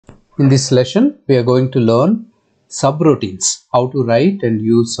In this lesson, we are going to learn subroutines, how to write and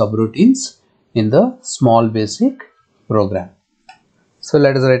use subroutines in the small basic program. So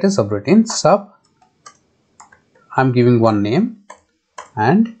let us write a subroutine. I'm giving one name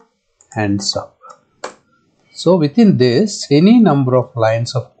and sub. So within this, any number of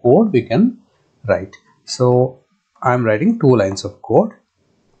lines of code we can write. So I'm writing 2 lines of code.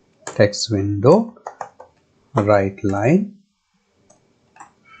 Text window, write line.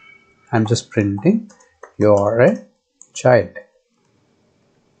 I'm just printing you're a child.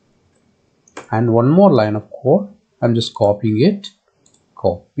 And one more line of code. I'm just copying it.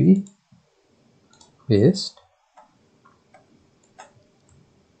 Copy, paste.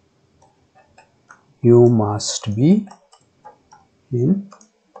 You must be in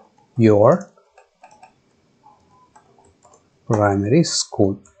your primary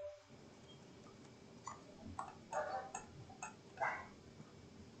school.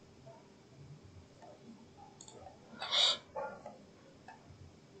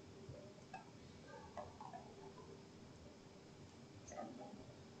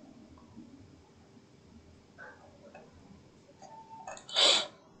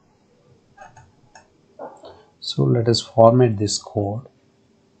 So let us format this code.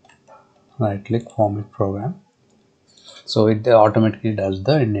 Right click, format program. So it automatically does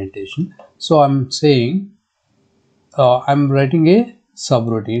the indentation. So I'm saying I'm writing a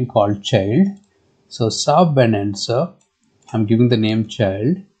subroutine called child. So sub and end sub, I'm giving the name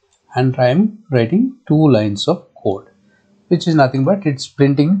child, and I'm writing 2 lines of code, which is nothing but it's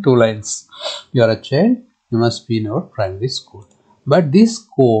printing 2 lines. You are a child, you must be in our primary school. But this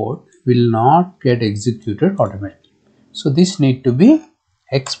code will not get executed automatically. So this need to be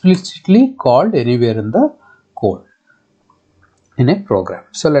explicitly called anywhere in the code in a program.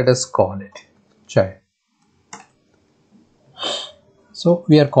 So let us call it child. So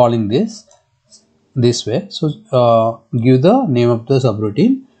we are calling this way. So give the name of the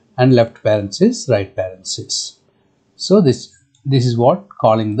subroutine and left parenthesis, right parenthesis. So this is what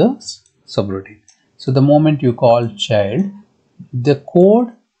calling the subroutine. So the moment you call child, the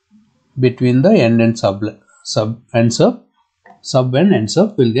code between the end and sub and end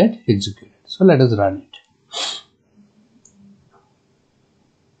sub will get executed. So let us run it.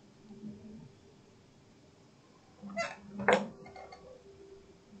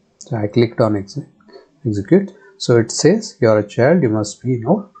 So I clicked on execute. So it says you are a child, you must be in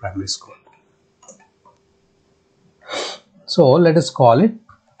our primary school. So let us call it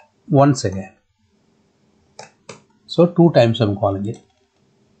once again. So 2 times I'm calling it.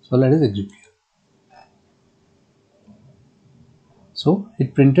 So let us execute. So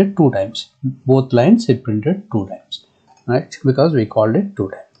it printed 2 times. Both lines it printed 2 times. Right? Because we called it 2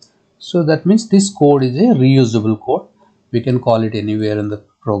 times. So that means this code is a reusable code. We can call it anywhere in the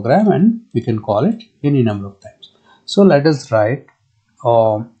program and we can call it any number of times. So let us write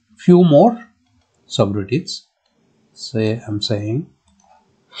a few more subroutines. Say I'm saying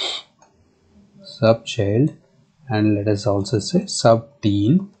sub child, and let us also say sub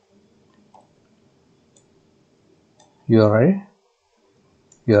teen. You are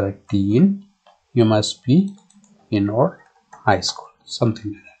a teen, you must be in our high school,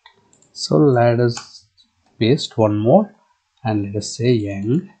 something like that. So let us paste one more and let us say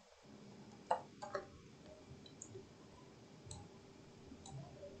young.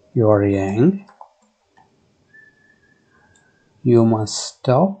 You are young, you must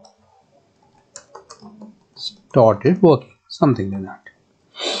have started working, something like that.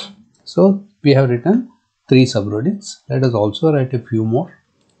 So we have written 3 subroutines. Let us also write a few more.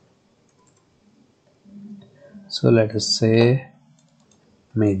 So let us say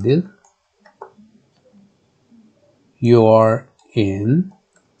middle, you are in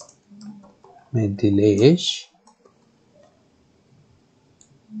middle age,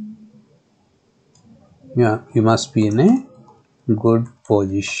 yeah, you must be in a good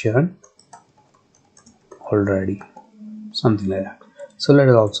position already, something like that. So let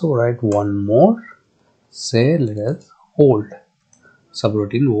us also write one more. Say let us old,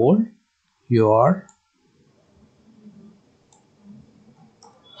 subroutine old, you are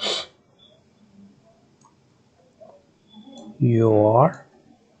in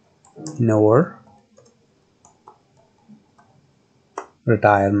our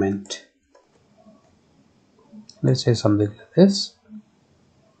retirement. Let's say something like this.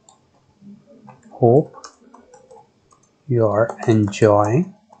 Hope you are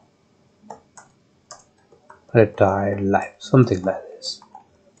enjoying retired life, something like this.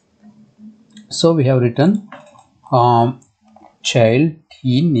 So we have written child,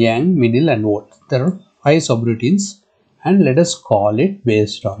 teen, young, middle and old. There are 5 subroutines and let us call it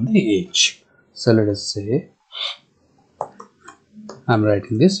based on the age. So let us say I'm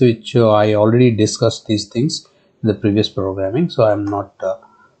writing this, which I already discussed these things in the previous programming, so I'm not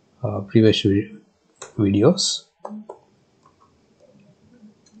previous videos.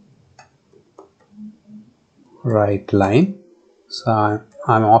 Right line. So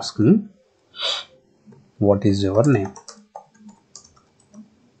I'm asking, what is your name?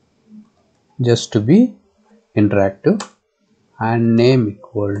 Just to be interactive, and name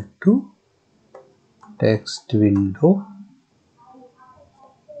equal to text window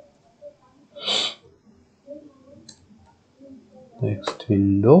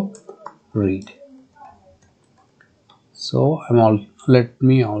read. So let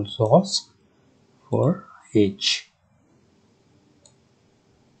me also ask for age.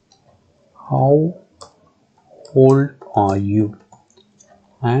 How old are you?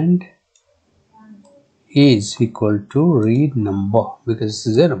 And age equal to read number, because this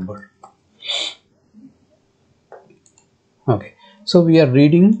is a number. Okay, so we are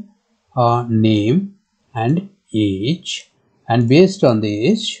reading name and age, and based on the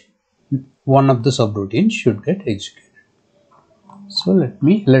age, one of the subroutines should get executed. So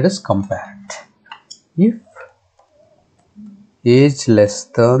let us compare it. If age less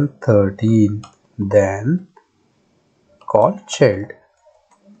than 13, then call child.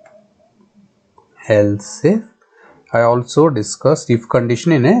 Else if, I also discussed if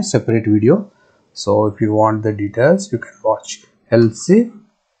condition in a separate video, so if you want the details you can watch. Else if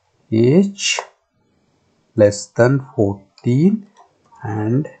age less than 14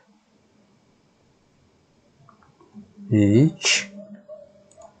 and age,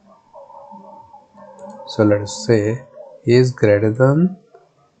 so let us say is greater than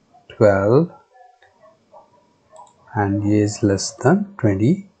 12 and is less than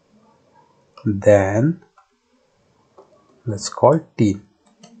 20, then let's call teen.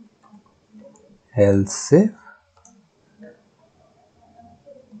 Else if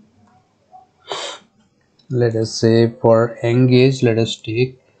let us say for young age, let us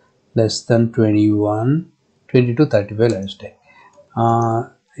take less than 21, 20 to 35, let us take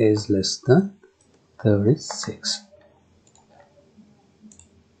is less than 36.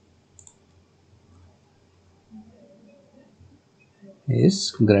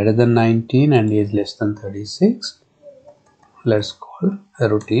 Is greater than 19 and is less than 36. Let's call a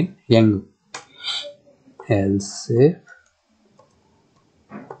routine young. Else if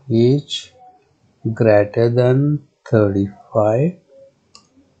age greater than 35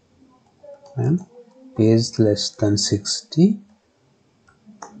 and is less than 60,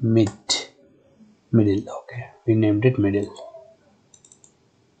 middle. Okay, we named it middle.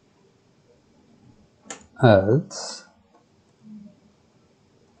 Else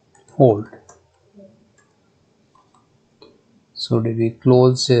old. So did we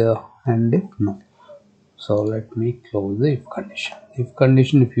close and if? No. So let me close the if condition. If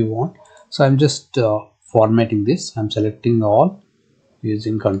condition, if you want, so I'm just formatting this. I'm selecting all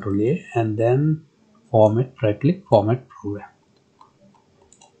using Ctrl A and then format, right click, format program.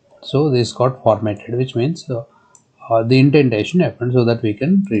 So this got formatted, which means the indentation happened so that we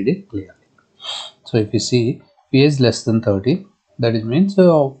can read it clearly. So if you see p is less than 30, that is means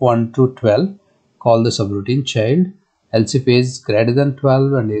 1 to 12, call the subroutine child. Else if is greater than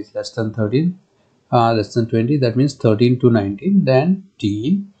 12 and is less than 13, less than 20, that means 13 to 19, then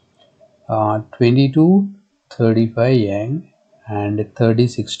teen, 20 to 35 young, and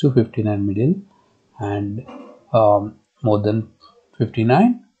 36 to 59 middle, and more than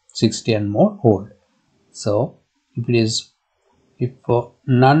 59, 60 and more old. So if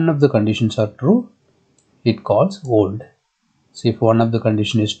none of the conditions are true, it calls old. So if one of the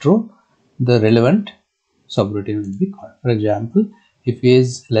condition is true, the relevant subroutine will be called. For example, if age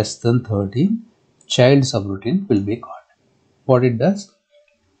is less than 13, child subroutine will be called. What it does,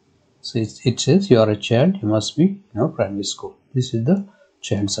 so it says you are a child, you must be in primary school. This is the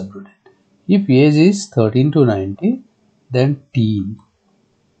child subroutine. If age is 13 to 19, then teen.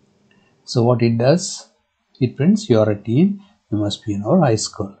 So what it does, it prints you are a teen, you must be in high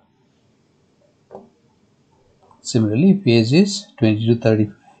school. Similarly, if age is 20 to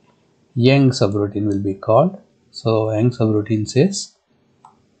 35, young subroutine will be called. So young subroutine says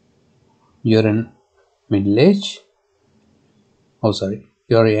you're in middle age,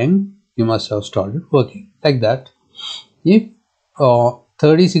 you're young, you must have started working, like that. If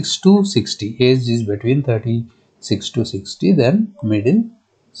 36 to 60, age is between 36 to 60, then middle.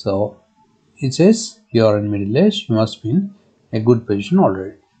 So it says you are in middle age, you must be in a good position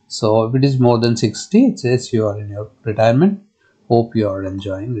already. So if it is more than 60, it says you are in your retirement, hope you are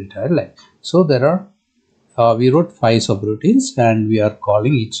enjoying retired life. So there are we wrote 5 subroutines and we are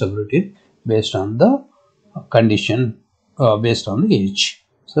calling each subroutine based on the condition, based on the age.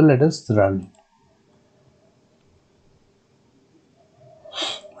 So let us run it.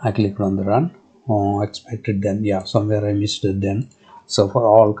 I clicked on the run. Oh, expected then. Yeah, somewhere I missed it then. So for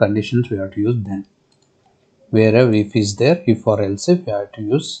all conditions we have to use then. Wherever if is there, if or else if we have to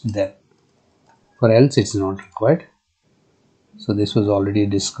use then. For else it's not required. So this was already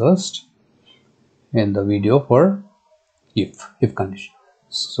discussed in the video for if condition.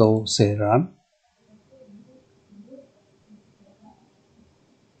 So say run.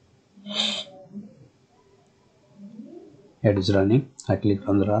 It is running. I clicked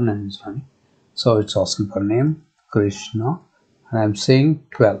on the run and it's running. So it's asking for name Krishna and I'm saying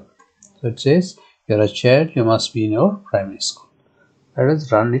 12. So it says you're a child, you must be in your primary school. Let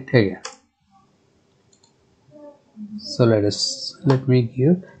us run it again. So let me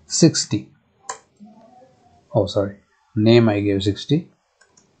give 60. Oh sorry, name I gave 60.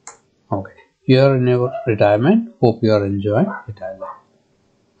 Okay, you are in your retirement, hope you are enjoying retirement.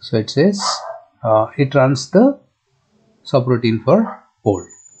 So it says it runs the subroutine for old.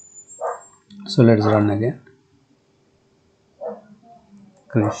 So let's run again.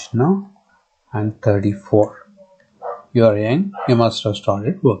 Krishna and 34. You are young, you must have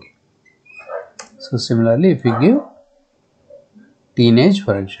started working. So similarly, if we give teenage,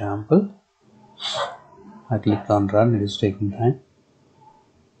 for example, I click on run, it is taking time.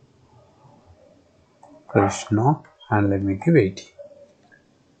 Krishna and let me give 80.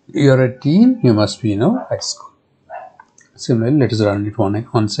 You are a teen, you must be in a high school. Similarly, let us run it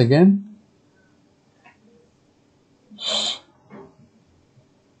once again.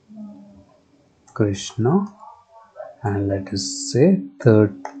 Krishna and let us say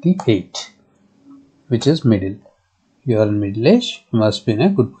 38, which is middle. You are in middle age, you must be in a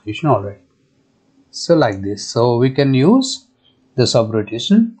good position already. So like this, so we can use the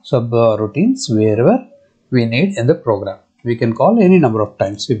subroutines wherever we need in the program. We can call any number of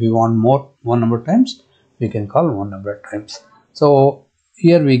times. If we want one number of times, we can call one number of times. So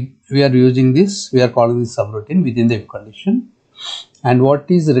here we are using this, we are calling this subroutine within the if condition. And what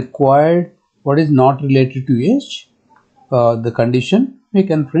is required, what is not related to age, the condition we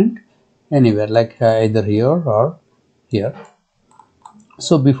can print anywhere, like either here or here.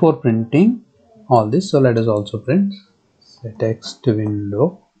 So before printing all this, so let us also print the text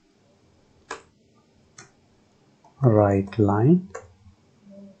window, right line,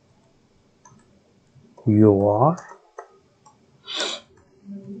 you are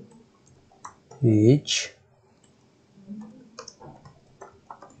age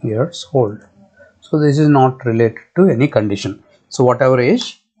years old. So this is not related to any condition. So whatever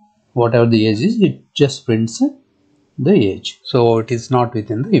the age is, it just prints the age. So it is not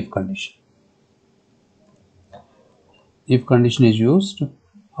within the if condition. If condition is used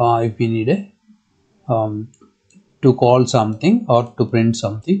if we need a to call something or to print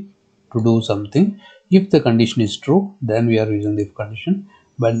something, to do something. If the condition is true, then we are using the if condition,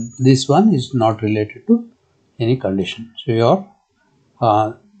 but this one is not related to any condition. So you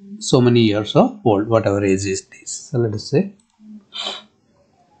are so many years of old, whatever age is this. So let us say,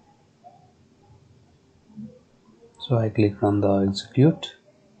 so I click on the execute.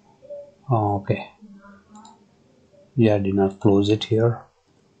 Okay, yeah, I did not close it here.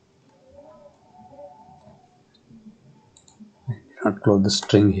 I did not close the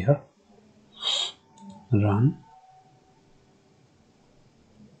string here. Run.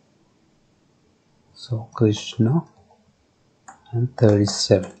 So Krishna and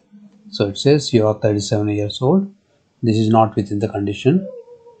 37. So it says you are 37 years old. This is not within the condition,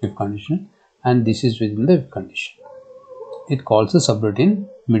 if condition, and this is within the if condition. It calls the subroutine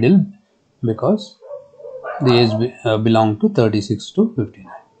middle because the age belong to 36 to 59.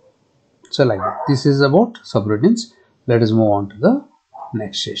 So like that. This is about subroutines. Let us move on to the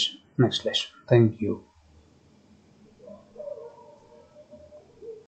next lesson. Thank you.